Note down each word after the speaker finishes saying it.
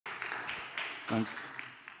Thanks.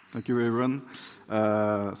 Thank you, everyone.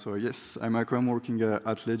 So yes, I'm Akram, working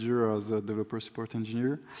at Ledger as a developer support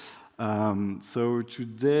engineer. So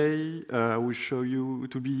today I will show you,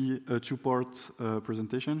 it will be a two-part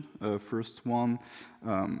presentation. First one,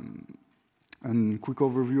 a quick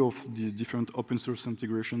overview of the different open source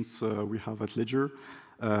integrations we have at Ledger.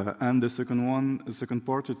 And the second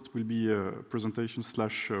part, it will be a presentation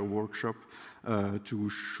 / workshop to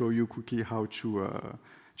show you quickly how to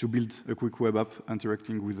build a quick web app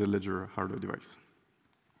interacting with the Ledger hardware device.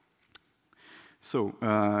 So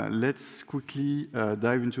let's quickly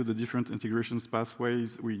dive into the different integrations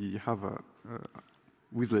pathways we have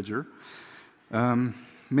with Ledger.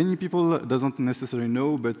 Many people doesn't necessarily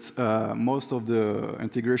know, but most of the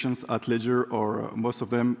integrations at Ledger, or most of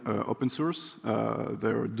them open source.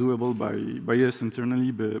 They're doable by us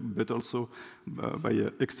internally, but also by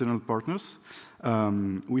external partners.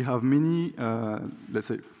 We have many, let's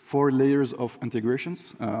say, 4 layers of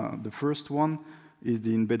integrations. The first one is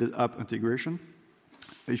the embedded app integration.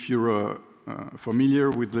 If you're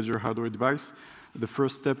familiar with Ledger hardware device, the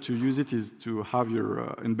first step to use it is to have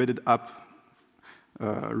your embedded app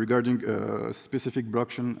regarding a specific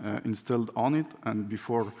blockchain installed on it and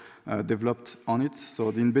before developed on it.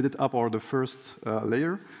 So the embedded app are the first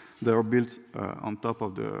layer. They are built on top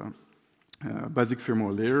of the basic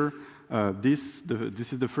firmware layer. This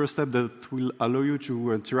is the first step that will allow you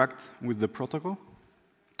to interact with the protocol.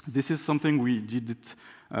 This is something we did it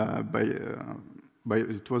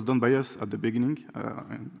it was done by us at the beginning,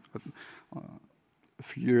 a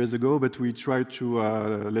few years ago, but we tried to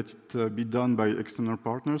let it be done by external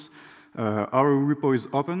partners. Our repo is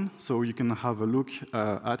open, so you can have a look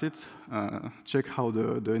at it, check how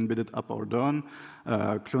the embedded app are done,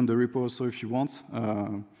 clone the repo also if you want.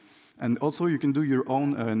 And also, you can do your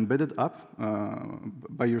own embedded app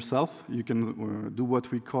by yourself. You can do what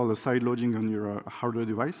we call a side loading on your hardware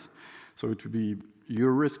device. So it will be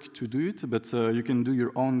your risk to do it, but you can do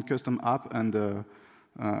your own custom app and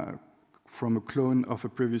from a clone of a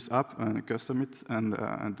previous app and custom it and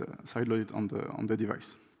side load it on the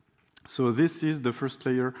device. So this is the first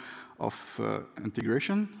layer of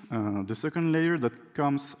integration. The second layer that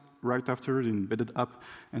comes right after the embedded app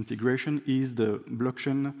integration is the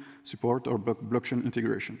blockchain support or blockchain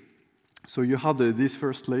integration. So you have this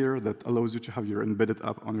first layer that allows you to have your embedded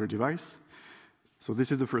app on your device. So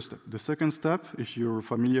this is the first step. The second step, if you're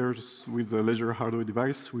familiar with the Ledger hardware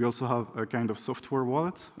device, we also have a kind of software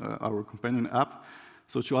wallet, our companion app.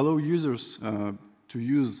 So to allow users to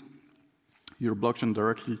use your blockchain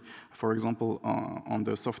directly, for example, on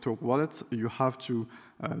the software wallet, you have to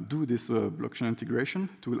do this blockchain integration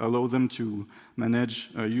to allow them to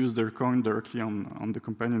manage, use their coin directly on the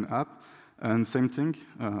companion app. And same thing,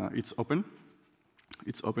 it's open.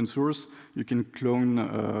 It's open source. You can clone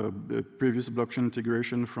the previous blockchain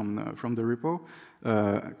integration from the repo,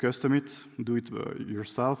 custom it, do it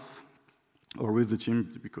yourself, or with the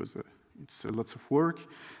team because it's lots of work,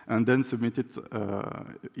 and then submit it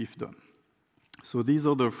if done. So these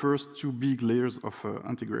are the first 2 big layers of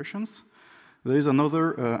integrations. There is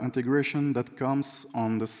another integration that comes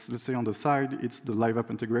on the, let's say, on the side. It's the live app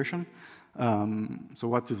integration. So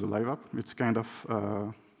what is a live app? It's kind of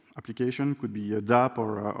application, could be a DApp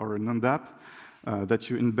or a non-DApp that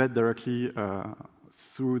you embed directly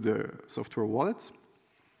through the software wallet.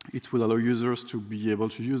 It will allow users to be able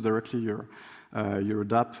to use directly your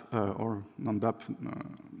DApp or non-DApp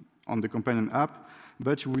on the companion app,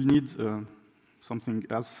 but you will need something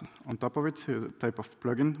else on top of it, a type of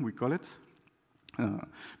plugin, we call it.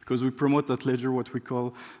 Because we promote at Ledger what we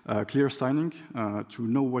call clear signing, to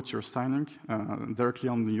know what you're signing directly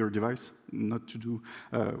on your device, not to do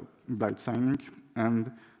blind signing.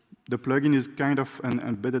 And the plugin is kind of an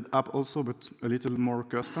embedded app also, but a little more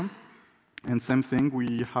custom. And same thing,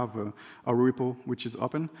 we have our repo, which is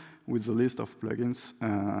open, with a list of plugins,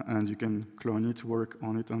 and you can clone it, work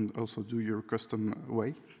on it, and also do your custom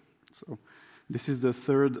way. So this is the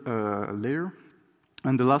third layer.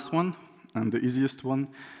 And the last one, and the easiest one,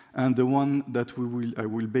 and the one that I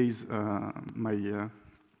will base my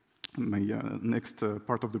next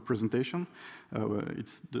part of the presentation.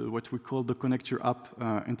 It's what we call the connect your app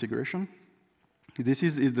integration. This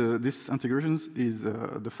integration is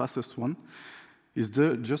the fastest one. It's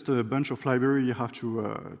just a bunch of library you have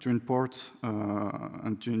to import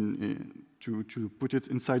and to put it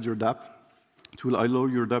inside your DApp. It will allow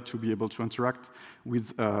your DApp to be able to interact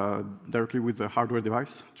with directly with the hardware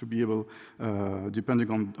device, to be able, depending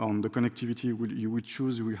on the connectivity you will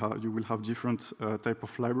choose, you will have different type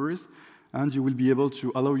of libraries, and you will be able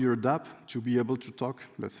to allow your DApp to be able to talk,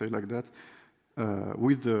 let's say like that,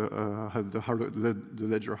 with the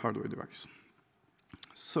Ledger hardware device.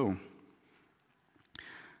 So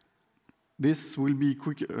this will be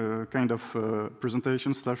quick kind of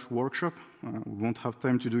presentation / workshop. We won't have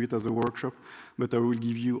time to do it as a workshop, but I will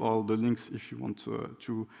give you all the links if you want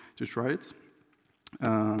to try it.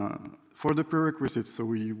 For the prerequisites, so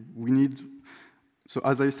we need, so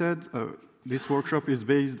as I said, this workshop is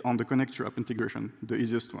based on the connect your app integration, the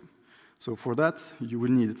easiest one. So for that, you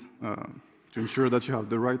will need to ensure that you have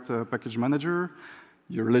the right package manager,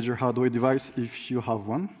 your Ledger hardware device if you have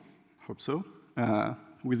one, hope so,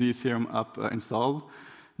 with the Ethereum app installed,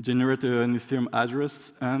 generate an Ethereum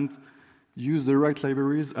address, and use the right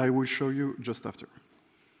libraries I will show you just after.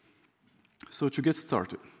 So to get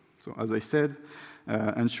started, so as I said,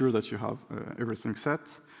 ensure that you have everything set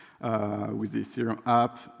with the Ethereum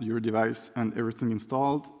app, your device, and everything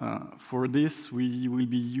installed. For this, we will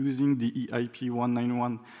be using the EIP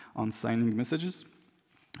 191 on signing messages.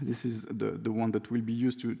 This is the one that will be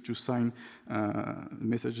used to sign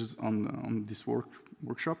messages on this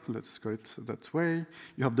workshop. Let's go it that way.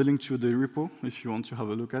 You have the link to the repo if you want to have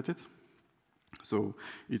a look at it. So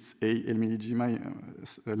it's a Milligy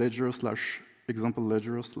ledger / example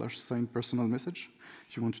ledger / sign personal message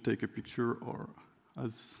if you want to take a picture or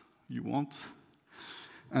as you want.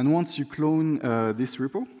 And once you clone this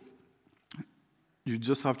repo, you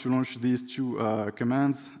just have to launch these two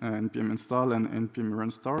commands, npm install and npm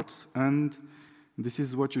run start, and this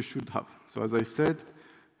is what you should have. So as I said,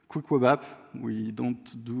 quick web app, we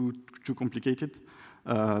don't do too complicated.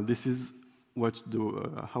 This is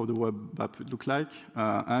how the web app look like,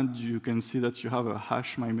 and you can see that you have a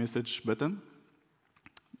hash my message button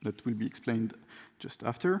that will be explained just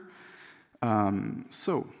after.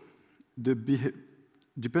 So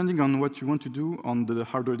depending on what you want to do on the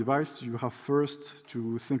hardware device, you have first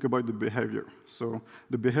to think about the behavior. So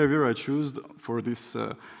the behavior I choose for this,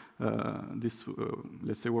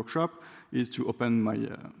 let's say, workshop is to open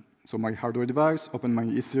my hardware device, open my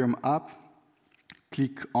Ethereum app,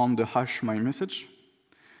 click on the hash my message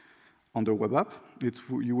on the web app.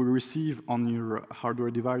 You will receive on your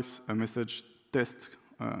hardware device a message test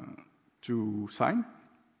to sign.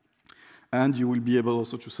 And you will be able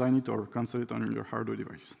also to sign it or cancel it on your hardware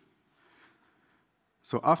device.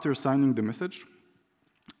 So after signing the message,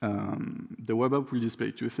 the web app will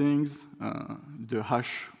display two things, the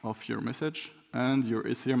hash of your message and your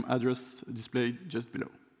Ethereum address displayed just below.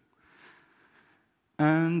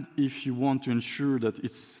 And if you want to ensure that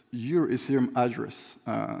it's your Ethereum address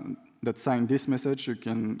that signed this message, you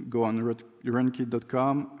can go on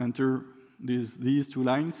runkit.com, enter these two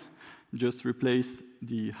lines, just replace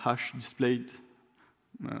the hash displayed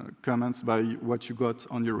comments by what you got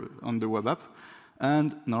on the web app,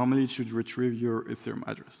 and normally it should retrieve your Ethereum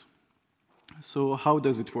address. So how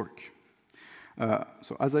does it work?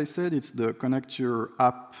 So as I said, it's the connect your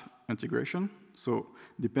app integration. So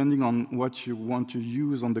depending on what you want to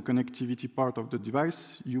use on the connectivity part of the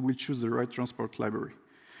device, you will choose the right transport library.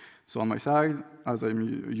 So on my side, as I'm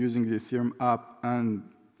using the Ethereum app and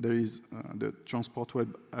there is the transport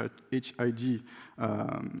web HID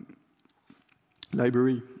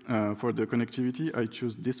library for the connectivity. I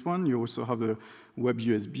choose this one. You also have the web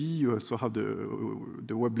USB. You also have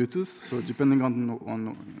the web Bluetooth. So depending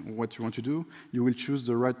on what you want to do, you will choose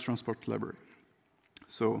the right transport library.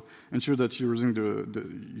 So ensure that you're using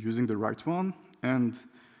the right one. And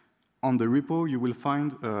on the repo, you will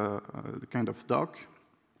find the kind of doc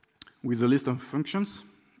with a list of functions.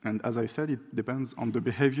 And as I said, it depends on the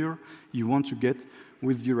behavior you want to get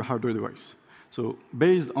with your hardware device. So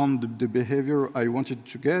based on the behavior I wanted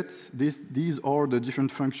to get, these are the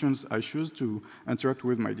different functions I choose to interact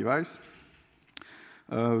with my device.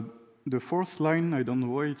 The fourth line, I don't know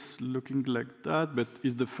why it's looking like that, but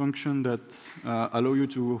is the function that allow you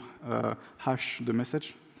to hash the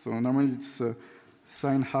message. So normally it's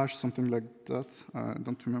sign hash, something like that. I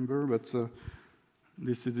don't remember, but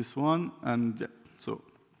this is this one. And yeah, so.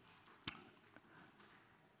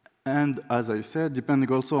 And as I said,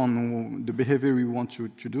 depending also on the behavior you want to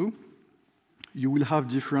do, you will have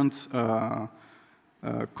different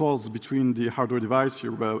calls between the hardware device,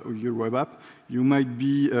 your web app. You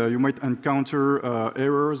might encounter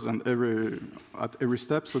errors at every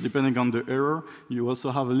step. So depending on the error, you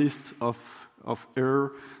also have a list of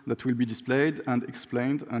error that will be displayed and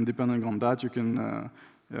explained. And depending on that, you can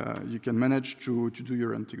manage to do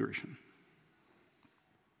your integration.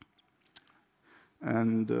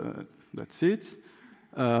 And that's it.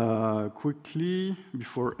 Quickly,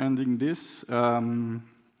 before ending this,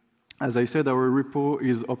 as I said, our repo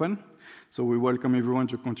is open, so we welcome everyone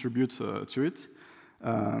to contribute to it.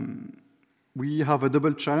 We have a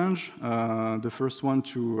double challenge. The first one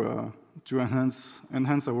to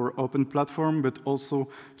enhance our open platform, but also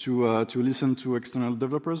to listen to external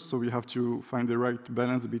developers. So we have to find the right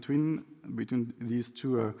balance between these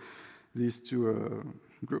two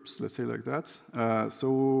groups, let's say like that.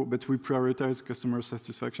 But we prioritize customer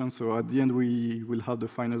satisfaction. So at the end, we will have the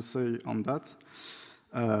final say on that.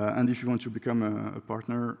 And if you want to become a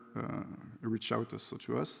partner, reach out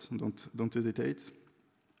to us. Don't hesitate.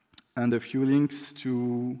 And a few links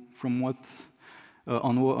from what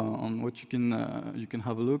on what you can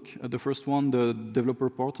have a look. The first one, the developer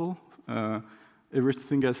portal.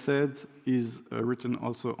 Everything I said is written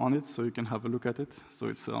also on it, so you can have a look at it. So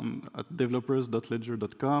it's at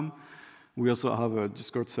developers.ledger.com. We also have a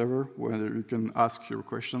Discord server where you can ask your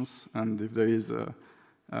questions, and if there is a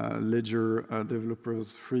Ledger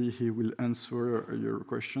developers free, he will answer your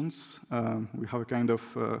questions. We have a kind of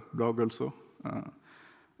blog also,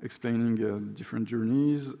 explaining different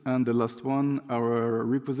journeys. And the last one, our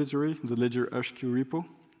repository, the Ledger HQ repo,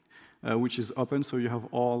 which is open, so you have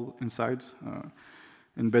all inside,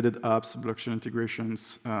 embedded apps, blockchain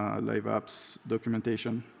integrations, live apps,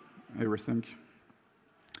 documentation, everything.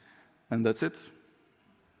 And that's it.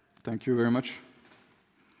 Thank you very much.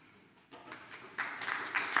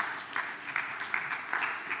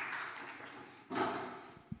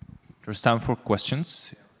 There's time for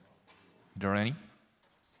questions. Are there any?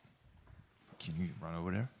 Can you run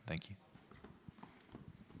over there? Thank you.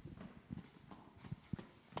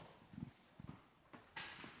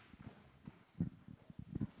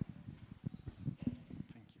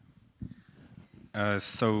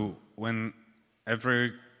 So when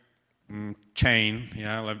every chain,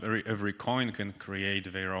 like every coin can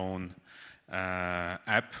create their own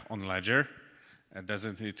app on Ledger,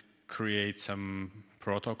 doesn't it create some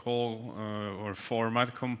protocol or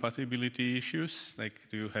format compatibility issues? Like,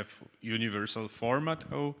 do you have universal format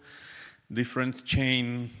how different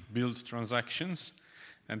chain build transactions?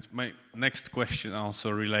 And my next question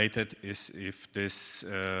also related is if this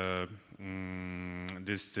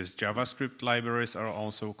JavaScript libraries are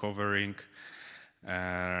also covering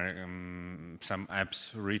some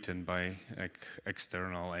apps written by like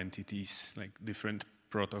external entities, like different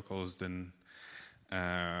protocols than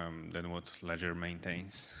what Ledger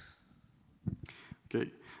maintains. Okay,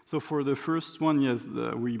 so for the first one, yes,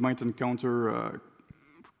 we might encounter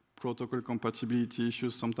protocol compatibility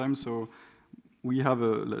issues sometimes. So we have a,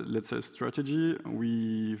 let's say, strategy.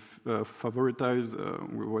 We favoritize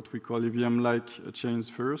what we call EVM-like chains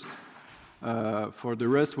first. For the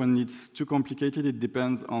rest, when it's too complicated, it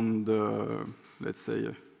depends on the, let's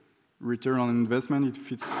say, return on investment.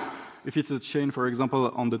 If it's a chain, for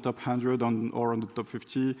example, on the top 100 or on the top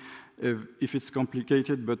 50, if it's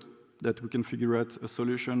complicated, but that we can figure out a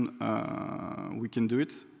solution, we can do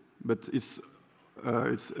it. But it's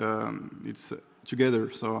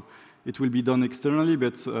together, so it will be done externally,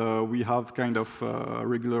 but we have kind of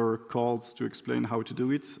regular calls to explain how to do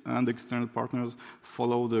it, and external partners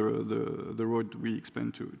follow the road we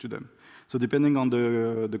explain to them. So depending on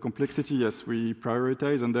the complexity, yes, we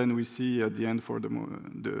prioritize, and then we see at the end for the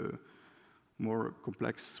more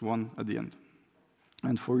complex one at the end.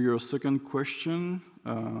 And for your second question,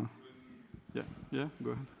 yeah,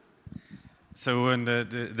 go ahead. So when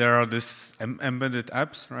there are these embedded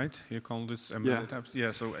apps, right? You call this embedded apps?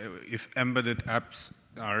 Yeah, so if embedded apps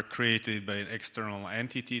are created by an external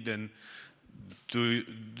entity, then do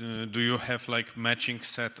you have like matching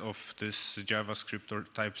set of this JavaScript or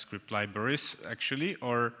TypeScript libraries actually,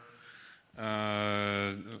 or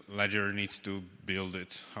Ledger needs to build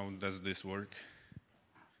it? How does this work?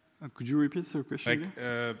 Could you repeat your question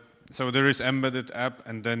again? So there is embedded app,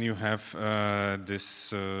 and then you have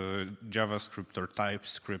this JavaScript or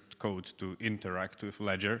TypeScript code to interact with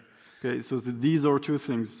Ledger. Okay, so these are two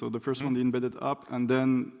things. So the first one, the embedded app, and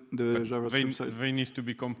then the JavaScript side. They need to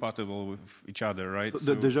be compatible with each other, right?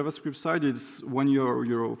 So the JavaScript side is when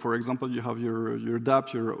you're, for example, you have your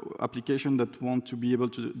dApp, your application that want to be able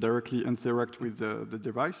to directly interact with the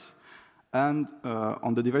device. And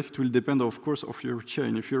on the device, it will depend, of course, of your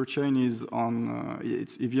chain. If your chain is on,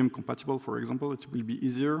 it's EVM compatible, for example, it will be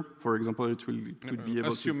easier. For example, it could be able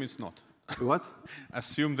to... Assume it's not. What?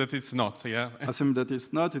 Assume that it's not, yeah? Assume that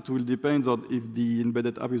it's not. It will depend on if the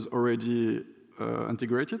embedded app is already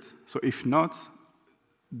integrated. So if not,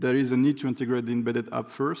 there is a need to integrate the embedded app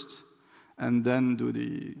first, and then do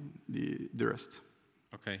the rest.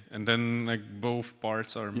 Okay, and then like both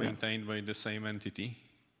parts are maintained by the same entity?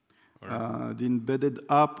 The embedded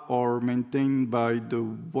app are maintained by the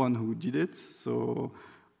one who did it. So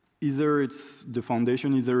either it's the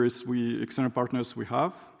foundation, either it's external partners we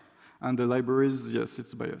have, and the libraries, yes,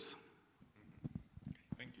 it's by us.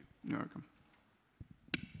 Thank you. You're welcome.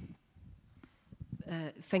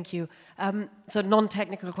 Thank you. So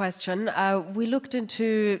non-technical question. We looked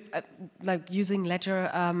into like using Ledger.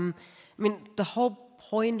 I mean, the whole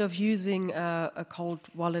point of using a cold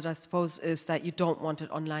wallet, I suppose, is that you don't want it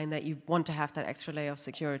online, that you want to have that extra layer of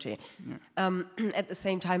security. Yeah. At the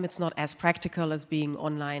same time, it's not as practical as being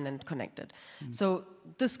online and connected. So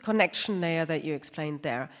this connection layer that you explained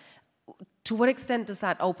there, to what extent does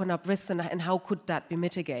that open up risks, and how could that be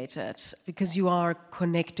mitigated? Because you are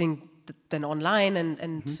connecting then online,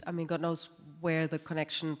 and I mean, God knows where the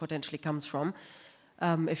connection potentially comes from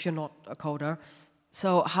if you're not a coder.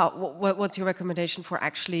 So what's your recommendation for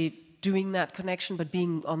actually doing that connection, but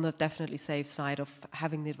being on the definitely safe side of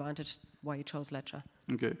having the advantage why you chose Ledger?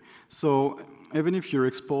 Okay, so even if you're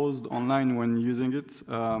exposed online when using it,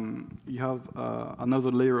 you have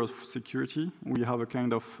another layer of security. We have a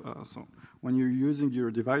kind of, so when you're using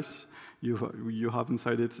your device, you have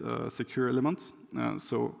inside it secure elements.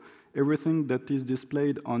 So everything that is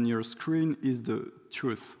displayed on your screen is the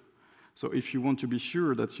truth. So if you want to be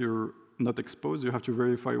sure that you're not exposed, you have to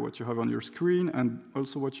verify what you have on your screen and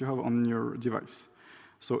also what you have on your device.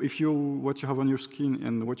 So if what you have on your screen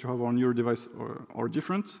and what you have on your device are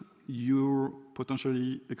different, you're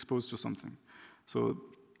potentially exposed to something. So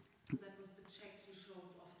that was the check you showed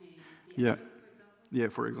of the yeah, for example? Yeah,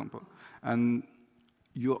 for example. And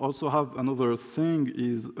you also have another thing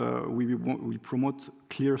is we promote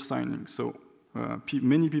clear signing. So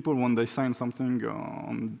many people, when they sign something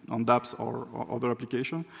on dApps or other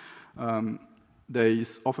application, they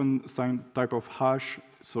often sign type of hash,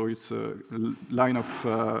 so it's a line of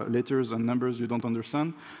letters and numbers you don't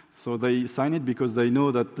understand. So they sign it because they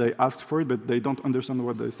know that they asked for it, but they don't understand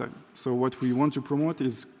what they sign. So what we want to promote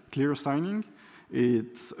is clear signing.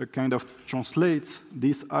 It kind of translates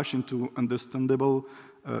this hash into understandable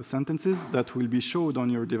sentences that will be showed on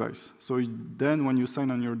your device. So then when you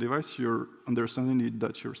sign on your device, you're understanding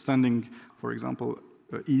that you're sending, for example,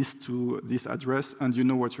 is to this address, and you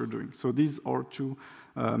know what you're doing. So these are two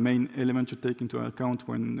main elements to take into account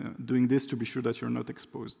when doing this to be sure that you're not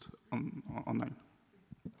exposed online.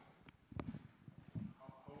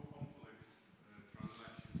 How complex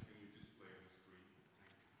transactions can you display on the screen?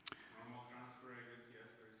 Normal transfer, I guess,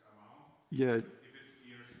 yes, there's amount. Yeah. If it's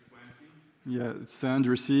ERC20? Yeah, send,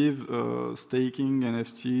 receive, staking,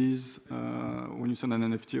 NFTs. When you send an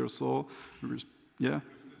NFT or so, yeah.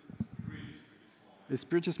 It's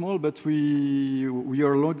pretty small, but we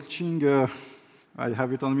are launching, I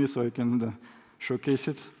have it on me so I can showcase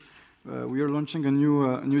it. We are launching a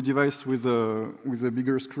new device with a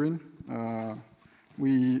bigger screen.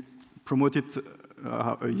 We promoted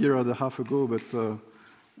a year and a half ago, but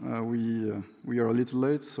we are a little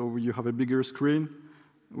late, so you have a bigger screen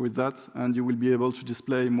with that, and you will be able to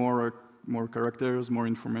display more characters, more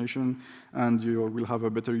information, and you will have a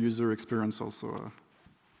better user experience also.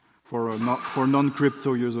 For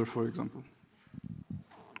non-crypto user, for example.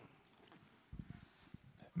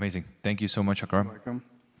 Amazing. Thank you so much, Akram. You're welcome.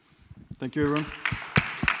 Thank you, everyone.